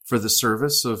 for the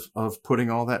service of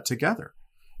putting all that together.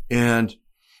 And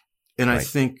I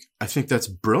think that's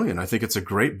brilliant. I think it's a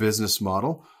great business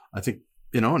model. I think,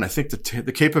 and I think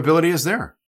the capability is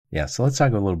there. Yeah. So let's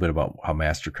talk a little bit about how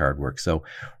MasterCard works. So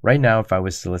right now, if I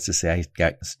was to, let's just say I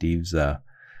got Steve's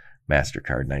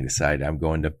MasterCard and I decide I'm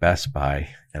going to Best Buy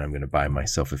and I'm going to buy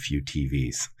myself a few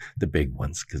TVs, the big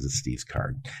ones, because it's Steve's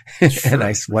card. Sure, and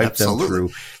I swipe them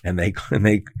through and then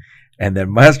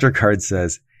MasterCard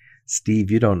says, Steve,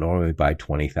 you don't normally buy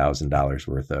 $20,000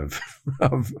 worth of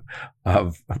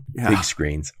big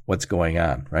screens. What's going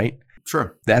on, right?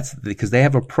 Sure. That's because they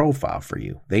have a profile for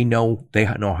you. They know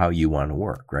how you want to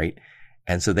work, right?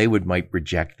 And so they might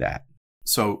reject that.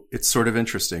 So it's sort of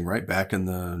interesting, right? Back in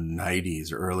the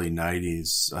 90s or early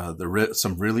 90s,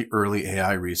 some really early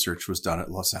AI research was done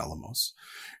at Los Alamos.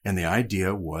 And the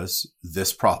idea was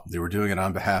this problem. They were doing it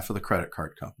on behalf of the credit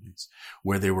card companies,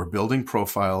 where they were building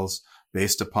profiles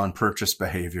based upon purchase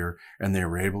behavior, and they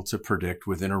were able to predict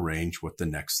within a range what the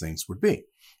next things would be.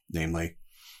 Namely,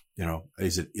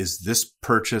 is this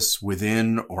purchase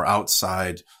within or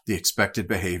outside the expected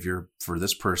behavior for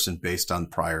this person based on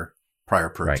prior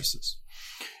purchases? Right.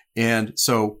 And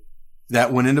so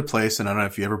that went into place. And I don't know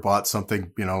if you ever bought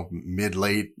something,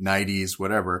 mid-late 90s,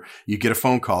 whatever, you get a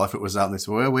phone call if it was out and they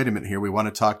say, well, wait a minute here. We want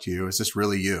to talk to you. Is this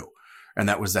really you? And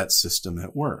that was that system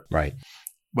at work. Right.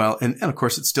 Well, and of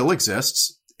course it still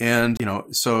exists. And,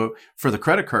 so for the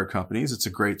credit card companies, it's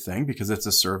a great thing because it's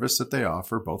a service that they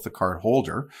offer, both the card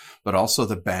holder, but also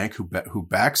the bank who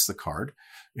backs the card.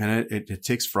 And it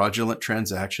takes fraudulent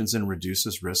transactions and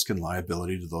reduces risk and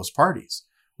liability to those parties,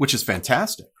 which is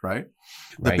fantastic, right?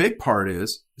 The big part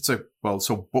is but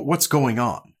what's going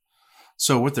on?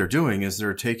 So what they're doing is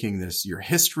they're taking your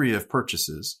history of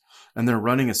purchases and they're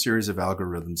running a series of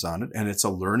algorithms on it. And it's a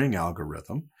learning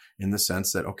algorithm in the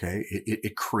sense that, okay,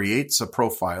 it creates a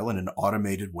profile in an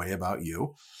automated way about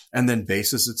you and then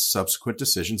bases its subsequent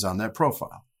decisions on that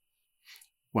profile.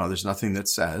 Well, there's nothing that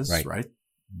says, right,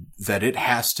 that it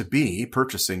has to be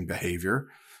purchasing behavior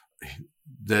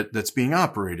that's being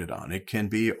operated on. It can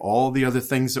be all the other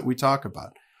things that we talk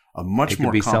about. A much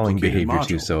more complicated selling behavior module.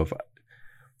 Too. So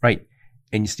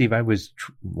and Steve,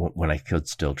 when I could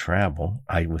still travel,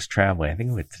 I was traveling. I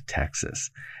think I went to Texas.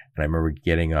 And I remember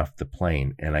getting off the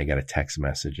plane and I got a text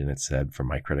message and it said from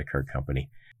my credit card company,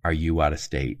 "Are you out of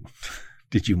state?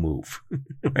 Did you move?"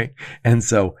 Right. And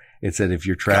so it said, if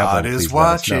you're traveling, God is please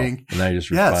watching. let us know. And I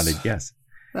just responded, yes.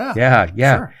 Yeah.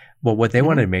 Sure. Well, what they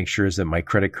wanted to make sure is that my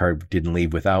credit card didn't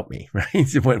leave without me, right?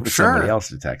 It went with somebody else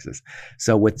to Texas.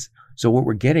 So what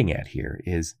we're getting at here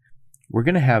is we're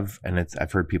going to have, and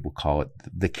I've heard people call it,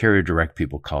 the carrier direct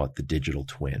people call it the digital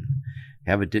twin.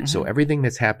 So everything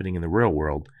that's happening in the real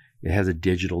world, it has a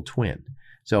digital twin.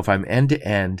 So if I'm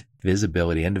end-to-end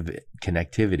visibility,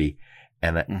 connectivity,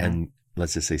 and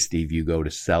let's just say, Steve, you go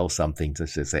to sell something, to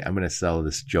say, I'm going to sell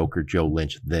this Joker Joe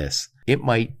Lynch this. It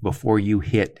might, before you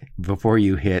hit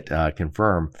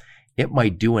confirm, it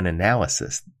might do an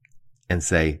analysis and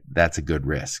say, that's a good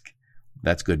risk.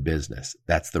 That's good business.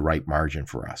 That's the right margin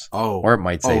for us. Or it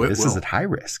might say, this is at high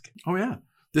risk. Oh, yeah.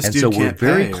 And so we're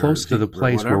very close to the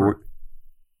place where we're,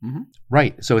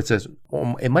 right. So it says,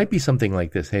 it might be something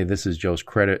like this. Hey, this is Joe's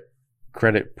credit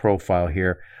profile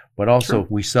here, But also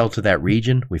we sell to that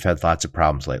region. We've had lots of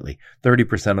problems lately.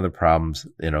 30% of the problems,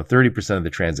 30% of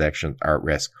the transactions are at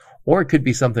risk. Or it could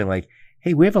be something like,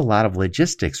 hey, we have a lot of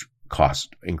logistics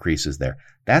cost increases there.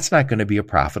 That's not going to be a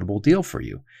profitable deal for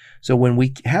you. So when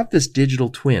we have this digital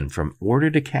twin from order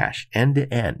to cash, end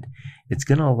to end, it's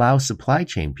going to allow supply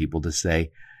chain people to say,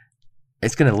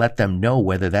 it's going to let them know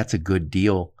whether that's a good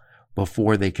deal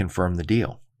before they confirm the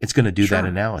deal. It's going to do that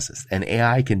analysis. And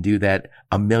AI can do that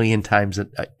 1 million times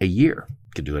a year.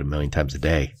 It can do it 1 million times a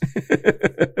day.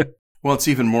 Well, it's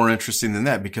even more interesting than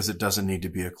that because it doesn't need to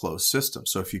be a closed system.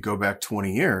 So if you go back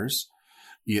 20 years,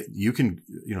 you can,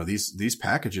 these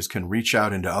packages can reach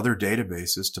out into other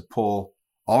databases to pull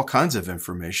all kinds of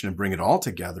information and bring it all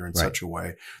together in such a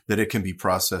way that it can be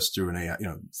processed through an AI,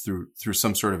 through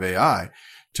some sort of AI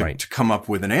to come up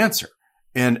with an answer.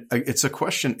 And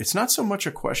it's not so much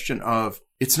a question of,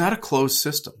 it's not a closed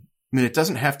system. I mean, it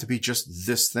doesn't have to be just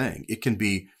this thing. It can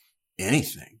be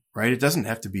anything, right? It doesn't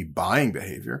have to be buying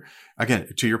behavior. Again,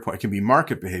 to your point, it can be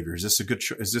market behavior. Is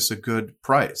this a good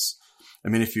price? I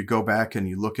mean, if you go back and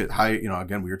you look at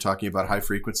again, we were talking about high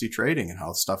frequency trading and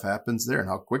how stuff happens there and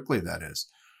how quickly that is,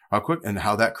 and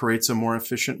how that creates a more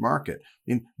efficient market. I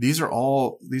mean, these are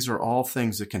all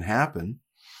things that can happen.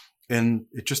 And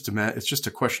it's just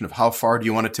a question of how far do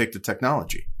you want to take the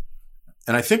technology?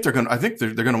 And I think they're going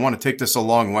to want to take this a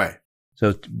long way.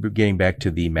 So getting back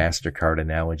to the MasterCard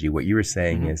analogy, what you were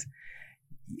saying is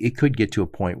it could get to a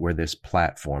point where this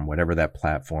platform, whatever that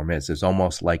platform is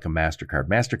almost like a MasterCard.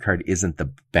 MasterCard isn't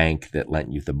the bank that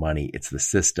lent you the money. It's the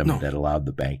system that allowed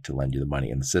the bank to lend you the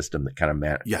money, and the system that kind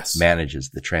of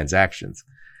manages the transactions.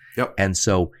 Yep. And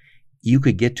so you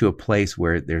could get to a place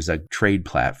where there's a trade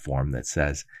platform that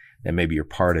says that maybe you're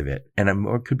part of it.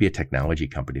 Or it could be a technology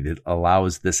company that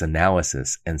allows this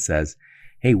analysis and says,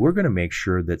 hey, we're going to make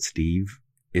sure that Steve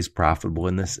is profitable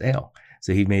in this sale.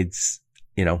 So he made,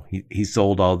 he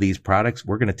sold all these products.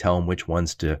 We're going to tell him which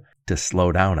ones to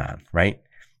slow down on, right?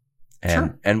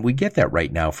 And we get that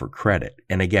right now for credit.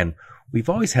 And again, we've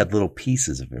always had little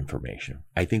pieces of information.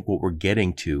 I think what we're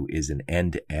getting to is an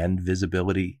end-to-end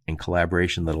visibility and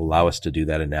collaboration that allow us to do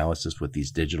that analysis with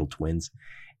these digital twins.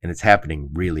 And it's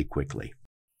happening really quickly.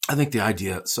 I think the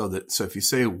idea, so if you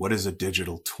say, what is a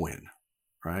digital twin,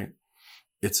 right?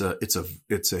 It's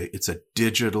a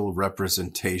digital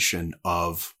representation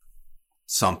of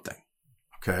something.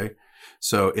 Okay.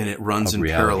 So, and it runs in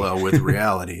parallel with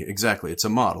reality. Exactly. It's a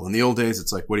model. In the old days,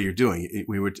 it's like, what are you doing?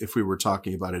 If we were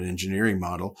talking about an engineering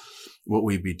model, what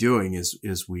we'd be doing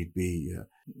is we'd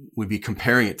be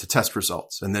comparing it to test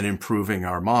results and then improving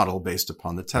our model based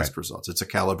upon the test results. It's a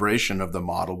calibration of the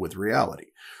model with reality,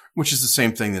 which is the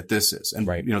same thing that this is. And,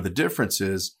 the difference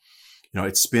is,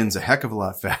 it spins a heck of a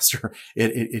lot faster.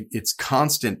 It's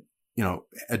constant,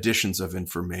 additions of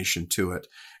information to it.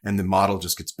 And the model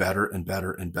just gets better and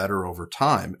better and better over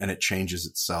time. And it changes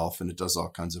itself and it does all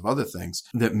kinds of other things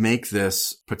that make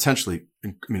this potentially,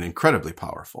 incredibly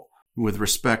powerful with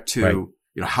respect to,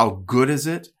 how good is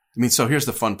it? I mean, so here's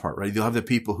the fun part, right? You'll have the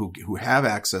people who have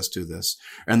access to this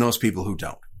and those people who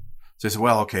don't. So they say,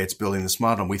 well, okay, it's building this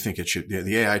model and we think it should,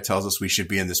 the AI tells us we should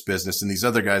be in this business and these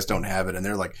other guys don't have it. And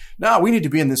they're like, no, we need to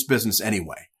be in this business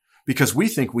anyway because we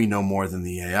think we know more than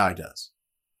the AI does.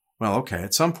 Well, okay,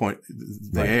 at some point,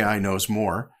 the AI knows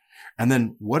more. And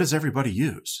then what does everybody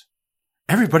use?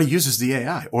 Everybody uses the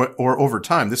AI or over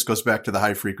time, this goes back to the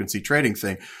high frequency trading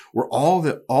thing where all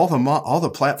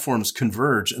the platforms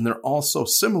converge and they're all so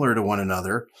similar to one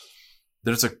another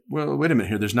that it's like, well, wait a minute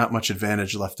here. There's not much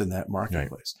advantage left in that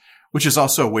marketplace, which is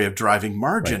also a way of driving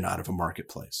margin out of a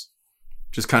marketplace,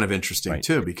 which is kind of interesting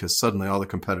too, because suddenly all the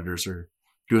competitors are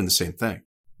doing the same thing.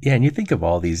 Yeah. And you think of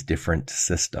all these different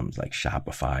systems like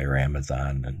Shopify or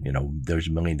Amazon and, there's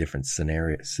a million different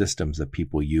systems that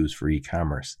people use for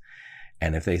e-commerce.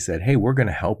 And if they said, hey, we're going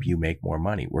to help you make more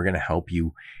money, we're going to help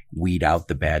you weed out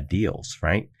the bad deals,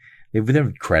 right? They've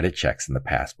done credit checks in the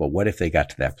past, but what if they got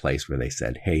to that place where they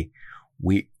said, hey,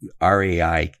 our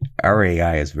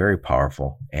AI is very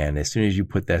powerful. And as soon as you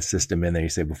put that system in there, you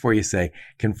say, before you say,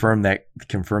 confirm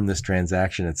this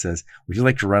transaction, it says, would you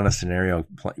like to run a scenario?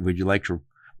 Would you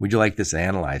like this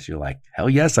analyzed? You're like, hell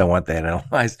yes, I want that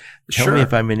analyzed. Tell me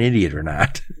if I'm an idiot or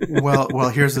not. Well,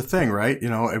 here's the thing, right?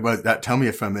 Tell me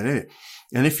if I'm an idiot.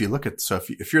 And if you look at,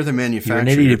 if you're the manufacturer, you're an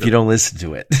idiot if you don't listen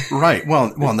to it. Right.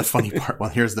 Well, and the funny part,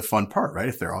 here's the fun part,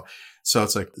 right? So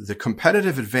it's like the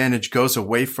competitive advantage goes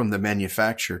away from the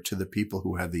manufacturer to the people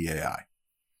who have the AI.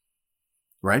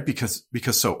 Right? Because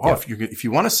if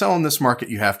you want to sell in this market,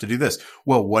 you have to do this.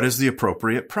 Well, what is the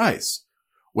appropriate price?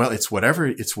 Well, it's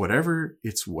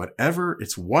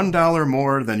 $1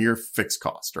 more than your fixed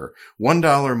cost, or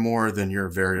 $1 more than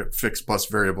your fixed plus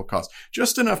variable cost,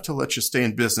 just enough to let you stay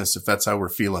in business if that's how we're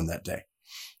feeling that day.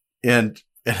 And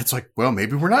it's like, well,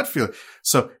 maybe we're not feeling.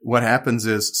 So what happens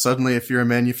is suddenly if you're a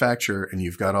manufacturer and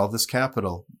you've got all this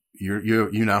capital, you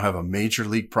now have a major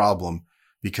league problem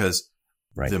because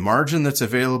the margin that's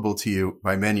available to you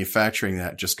by manufacturing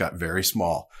that just got very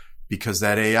small, because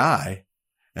that AI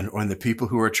and when the people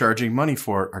who are charging money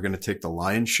for it are going to take the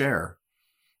lion's share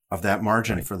of that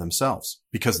margin for themselves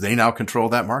because they now control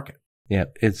that market. Yeah.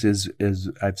 It's as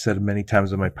I've said many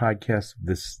times on my podcast,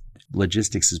 this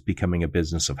logistics is becoming a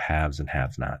business of haves and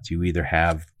have-nots. You either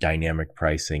have dynamic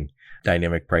pricing,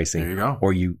 there you go,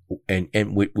 or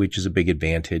which is a big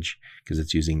advantage because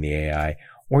it's using the AI,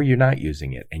 or you're not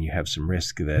using it and you have some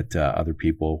risk that other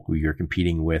people who you're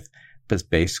competing with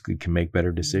basically can make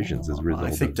better decisions as a result.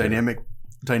 I think dynamic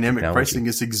pricing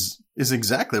is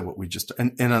exactly what we just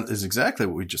is exactly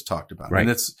what we just talked about. Right.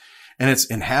 And it's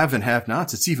in have and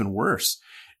have-nots. It's even worse.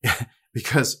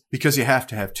 Because you have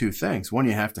to have two things. One,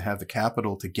 you have to have the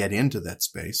capital to get into that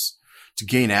space, to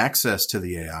gain access to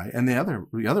the AI. And the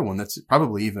other one that's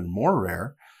probably even more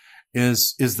rare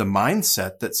is the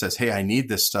mindset that says, hey, I need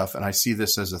this stuff and I see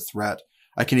this as a threat.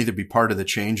 I can either be part of the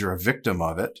change or a victim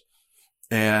of it.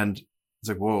 And it's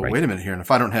like, whoa, wait a minute here. And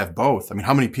if I don't have both, I mean,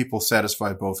 how many people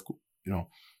satisfy both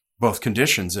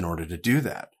conditions in order to do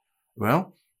that?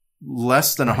 Well,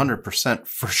 less than 100%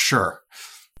 for sure.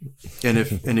 And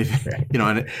if and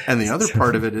the other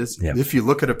part of it is if you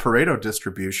look at a Pareto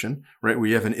distribution, right,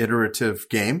 we have an iterative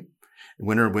game,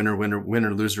 winner,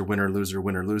 loser,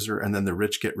 and then the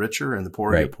rich get richer and the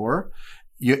poor get poorer.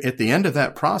 At the end of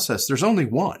that process, there's only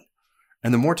one.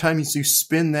 And the more time you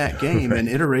spin that game and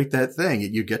iterate that thing,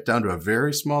 you get down to a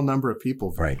very small number of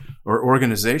people or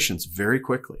organizations very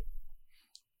quickly.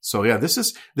 So yeah, this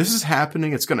is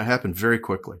happening. It's going to happen very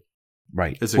quickly.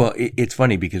 Right. It's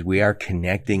funny because we are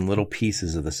connecting little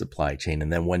pieces of the supply chain. And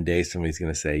then one day somebody's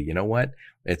going to say, you know what?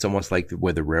 It's almost like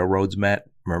where the railroads met.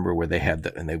 Remember where they had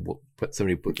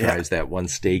drives that one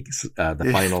stake, the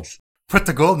final. Put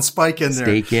the golden spike in there.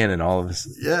 Stake in and all of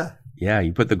this. Yeah. Yeah.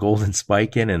 You put the golden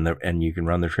spike in and you can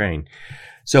run the train.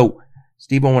 So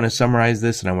Steve, I want to summarize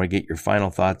this and I want to get your final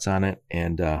thoughts on it.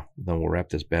 And then we'll wrap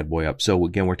this bad boy up. So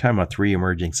again, we're talking about 3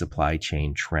 emerging supply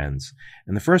chain trends.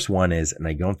 And the first one is, and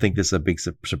I don't think this is a big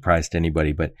surprise to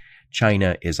anybody, but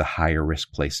China is a higher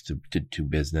risk place to do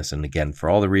business. And again, for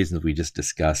all the reasons we just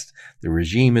discussed, the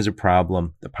regime is a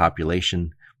problem. The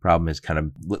population problem is kind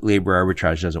of labor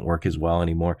arbitrage doesn't work as well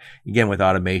anymore. Again, with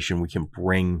automation,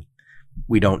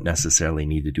 we don't necessarily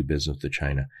need to do business with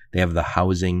China. They have the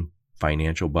housing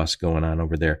financial bust going on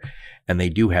over there. And they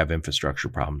do have infrastructure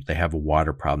problems. They have a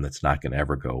water problem that's not going to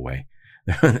ever go away.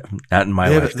 Not in my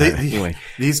lifetime. Anyway,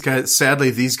 these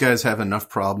guys have enough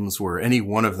problems where any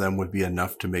one of them would be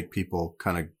enough to make people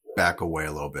kind of back away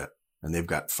a little bit. And they've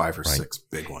got 5 or 6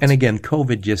 big ones. And again,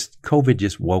 COVID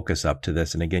just woke us up to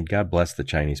this. And again, God bless the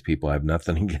Chinese people. I have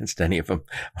nothing against any of them.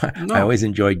 No. I always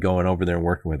enjoyed going over there and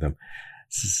working with them.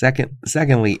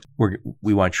 Secondly,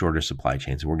 we want shorter supply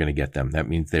chains. We're going to get them. That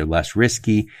means they're less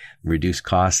risky, reduce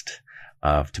cost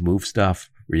to move stuff,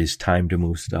 reduce time to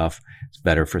move stuff. It's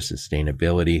better for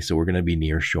sustainability. So we're going to be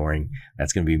nearshoring.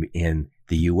 That's going to be in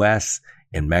the U.S.,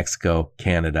 in Mexico,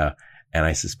 Canada, and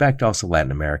I suspect also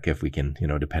Latin America if we can,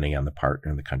 depending on the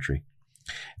partner in the country.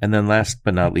 And then last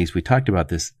but not least, we talked about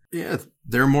this. Yeah,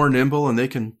 they're more nimble and they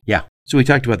can. Yeah. So we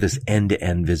talked about this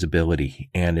end-to-end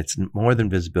visibility, and it's more than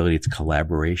visibility. It's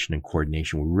collaboration and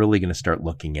coordination. We're really going to start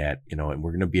looking at, and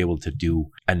we're going to be able to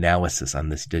do analysis on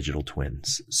this digital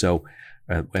twins. So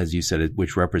as you said,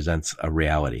 which represents a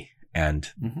reality. And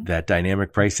that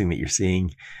dynamic pricing that you're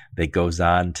seeing that goes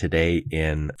on today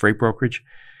in freight brokerage,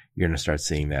 you're going to start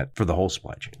seeing that for the whole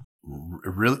supply chain.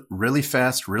 Really, really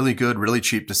fast, really good, really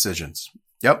cheap decisions.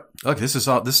 Yep. Look,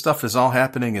 this stuff is all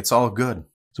happening. It's all good.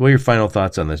 So what are your final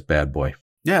thoughts on this bad boy?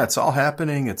 Yeah, it's all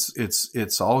happening.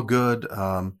 It's all good.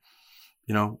 The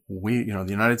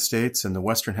United States and the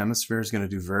Western Hemisphere is going to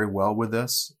do very well with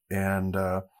this. And,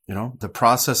 the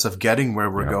process of getting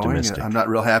where we're going, I'm not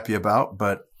real happy about,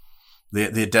 but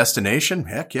the destination,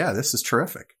 heck yeah, this is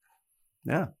terrific.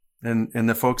 Yeah. And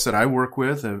the folks that I work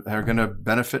with are going to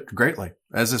benefit greatly,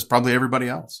 as is probably everybody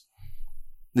else,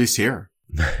 at least here.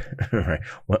 Right.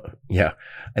 Well, yeah.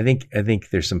 I think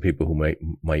there's some people who might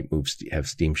have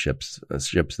steamships,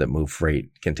 ships that move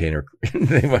freight, container.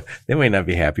 They might not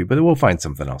be happy, but we'll find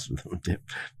something else with them.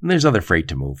 And there's other freight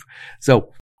to move.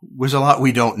 So there's a lot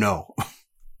we don't know.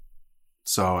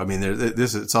 So I mean,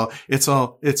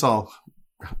 it's all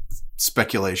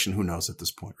speculation. Who knows at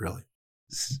this point, really?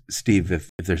 Steve, if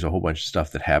there's a whole bunch of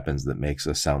stuff that happens that makes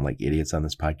us sound like idiots on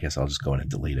this podcast, I'll just go in and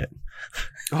delete it.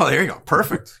 Oh, there you go.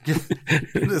 Perfect. You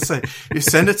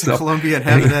send it to Columbia and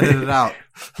have it edited out.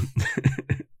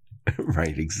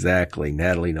 Right, exactly.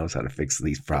 Natalie knows how to fix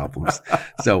these problems.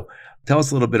 So tell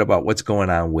us a little bit about what's going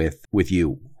on with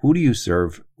you. Who do you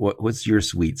serve? What's your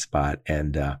sweet spot?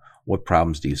 And what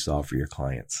problems do you solve for your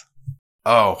clients?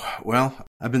 Oh, well,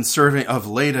 I've been serving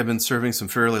some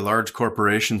fairly large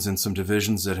corporations in some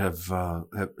divisions that have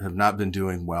not been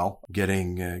doing well,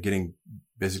 getting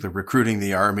basically recruiting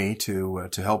the Army to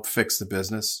help fix the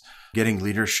business, getting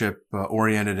leadership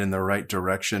oriented in the right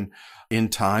direction in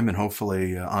time and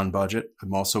hopefully on budget.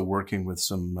 I'm also working with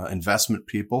some investment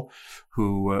people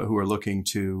who are looking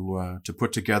to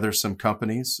put together some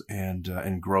companies and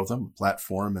grow them, a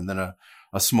platform, and then a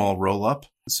small roll up.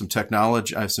 I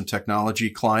have some technology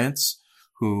clients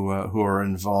who are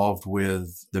involved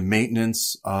with the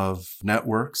maintenance of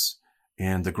networks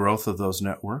and the growth of those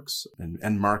networks, and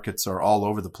end markets are all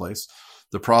over the place.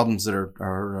 The problems that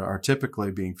are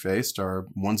typically being faced are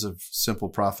ones of simple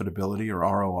profitability or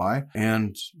ROI,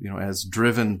 and as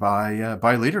driven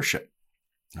by leadership.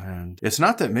 And it's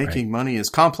not that making money is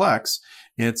complex;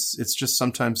 it's just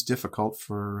sometimes difficult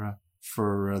for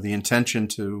the intention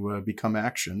to become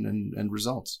action and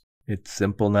results. It's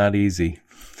simple, not easy.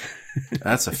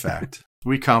 That's a fact.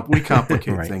 We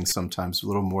complicate things sometimes a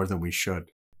little more than we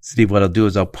should. Steve, what I'll do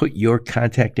is I'll put your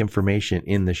contact information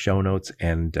in the show notes.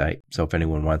 And so if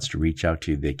anyone wants to reach out to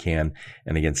you, they can.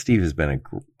 And again, Steve has been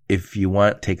if you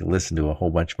want, take a listen to a whole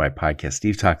bunch of my podcasts.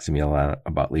 Steve talks to me a lot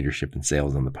about leadership and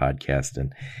sales on the podcast,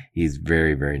 and he's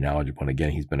very, very knowledgeable. And again,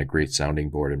 he's been a great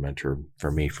sounding board and mentor for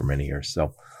me for many years.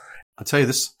 So I'll tell you,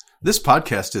 this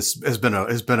podcast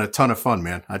has been a ton of fun,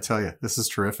 man. I tell you, this is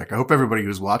terrific. I hope everybody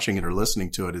who's watching it or listening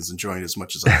to it is enjoying it as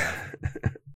much as I have.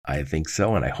 I think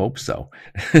so, and I hope so.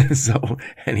 So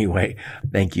anyway,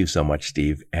 thank you so much,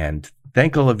 Steve. And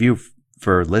thank all of you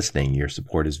for listening. Your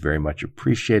support is very much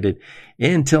appreciated.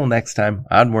 Until next time,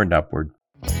 onward and upward.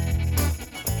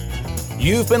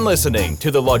 You've been listening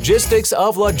to the Logistics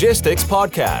of Logistics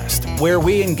podcast, where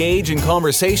we engage in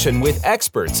conversation with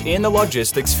experts in the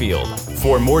logistics field.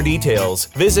 For more details,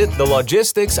 visit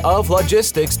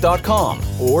thelogisticsoflogistics.com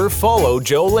or follow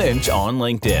Joe Lynch on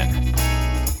LinkedIn.